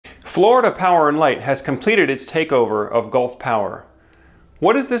Florida Power & Light has completed its takeover of Gulf Power.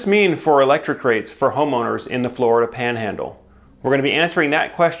 What does this mean for electric rates for homeowners in the Florida Panhandle? We're going to be answering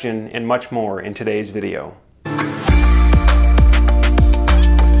that question and much more in today's video.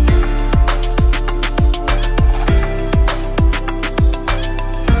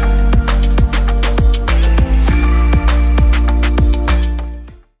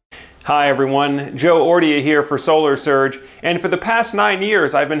 Hi everyone, Joe Ordia here for Solar Surge, and for the past 9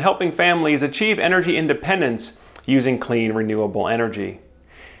 years I've been helping families achieve energy independence using clean renewable energy.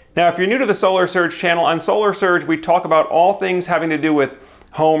 Now if you're new to the Solar Surge channel, on Solar Surge we talk about all things having to do with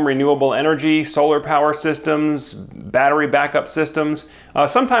home renewable energy, solar power systems, battery backup systems,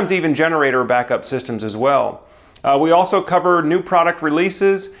 sometimes even generator backup systems as well. We also cover new product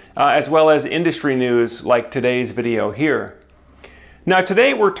releases as well as industry news like today's video here. Now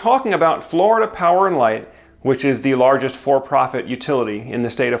today we're talking about Florida Power & Light, which is the largest for-profit utility in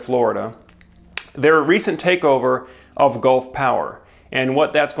the state of Florida, their recent takeover of Gulf Power, and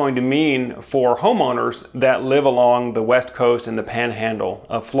what that's going to mean for homeowners that live along the west coast and the panhandle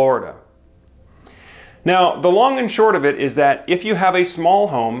of Florida. Now the long and short of it is that if you have a small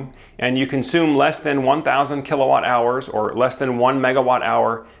home and you consume less than 1,000 kilowatt hours or less than 1 megawatt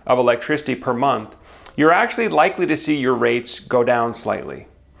hour of electricity per month, you're actually likely to see your rates go down slightly.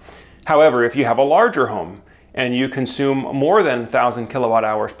 However, if you have a larger home and you consume more than 1,000 kilowatt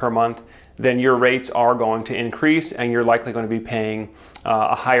hours per month, then your rates are going to increase and you're likely going to be paying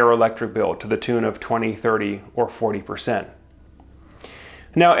a higher electric bill to the tune of 20, 30, or 40%.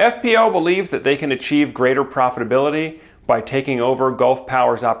 Now, FPL believes that they can achieve greater profitability by taking over Gulf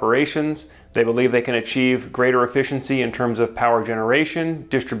Power's operations. They believe they can achieve greater efficiency in terms of power generation,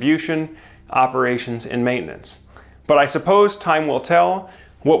 distribution, operations, and maintenance. But I suppose time will tell.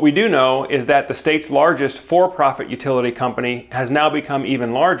 What we do know is that the state's largest for-profit utility company has now become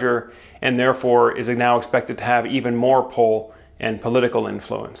even larger and therefore is now expected to have even more pull and political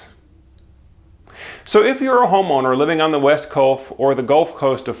influence. So if you're a homeowner living on the West Coast or the Gulf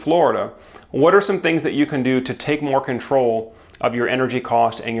Coast of Florida, what are some things that you can do to take more control of your energy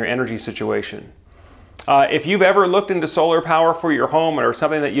cost and your energy situation? If you've ever looked into solar power for your home or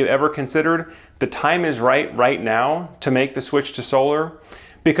something that you've ever considered, the time is right now to make the switch to solar,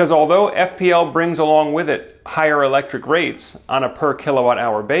 because although FPL brings along with it higher electric rates on a per kilowatt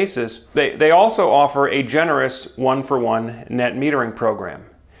hour basis, they also offer a generous one-for-one net metering program.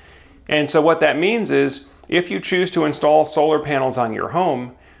 And so what that means is if you choose to install solar panels on your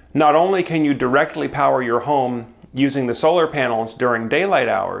home, not only can you directly power your home using the solar panels during daylight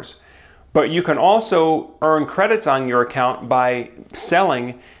hours, but you can also earn credits on your account by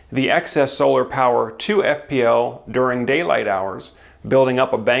selling the excess solar power to FPL during daylight hours, building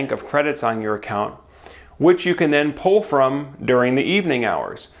up a bank of credits on your account, which you can then pull from during the evening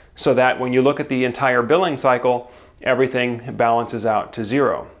hours, so that when you look at the entire billing cycle, everything balances out to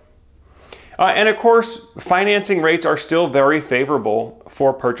zero. And of course, financing rates are still very favorable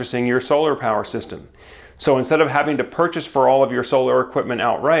for purchasing your solar power system. So instead of having to purchase for all of your solar equipment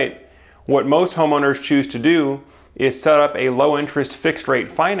outright, what most homeowners choose to do is set up a low-interest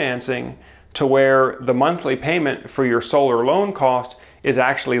fixed-rate financing to where the monthly payment for your solar loan cost is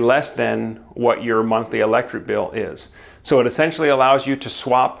actually less than what your monthly electric bill is. So it essentially allows you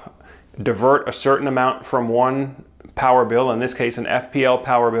to divert a certain amount from one power bill, in this case an FPL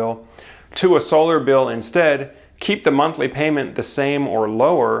power bill, to a solar bill instead, keep the monthly payment the same or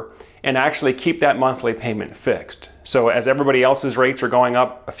lower, and actually keep that monthly payment fixed. So as everybody else's rates are going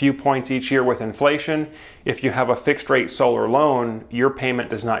up a few points each year with inflation, if you have a fixed rate solar loan, your payment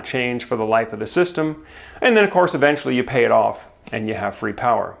does not change for the life of the system. And then of course eventually you pay it off and you have free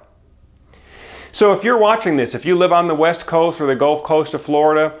power. So if you're watching this, if you live on the West Coast or the Gulf Coast of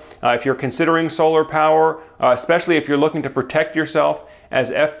Florida, if you're considering solar power, especially if you're looking to protect yourself as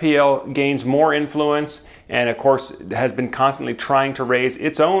FPL gains more influence and of course has been constantly trying to raise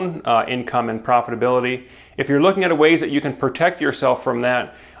its own income and profitability, if you're looking at ways that you can protect yourself from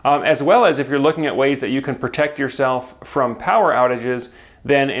that, as well as if you're looking at ways that you can protect yourself from power outages,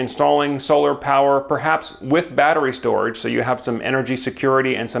 then installing solar power, perhaps with battery storage, so you have some energy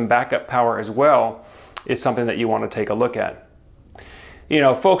security and some backup power as well, is something that you want to take a look at. You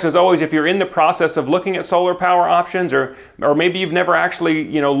know, folks, as always, if you're in the process of looking at solar power options, or maybe you've never actually,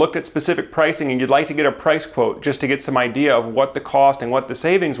 looked at specific pricing and you'd like to get a price quote just to get some idea of what the cost and what the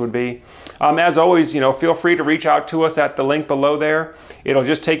savings would be, as always, feel free to reach out to us at the link below there. It'll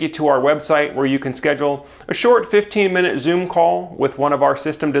just take you to our website where you can schedule a short 15-minute Zoom call with one of our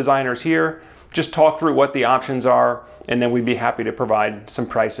system designers here, just talk through what the options are, and then we'd be happy to provide some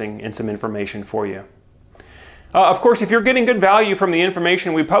pricing and some information for you. Of course, if you're getting good value from the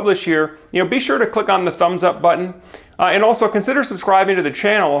information we publish here, be sure to click on the thumbs up button. And also consider subscribing to the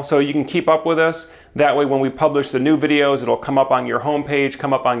channel so you can keep up with us. That way when we publish the new videos, it'll come up on your homepage,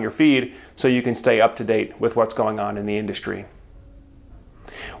 come up on your feed, so you can stay up to date with what's going on in the industry.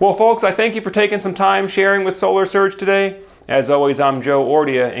 Well, folks, I thank you for taking some time sharing with Solar Surge today. As always, I'm Joe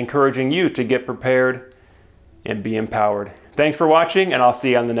Ordia, encouraging you to get prepared and be empowered. Thanks for watching, and I'll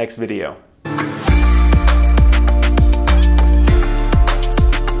see you on the next video.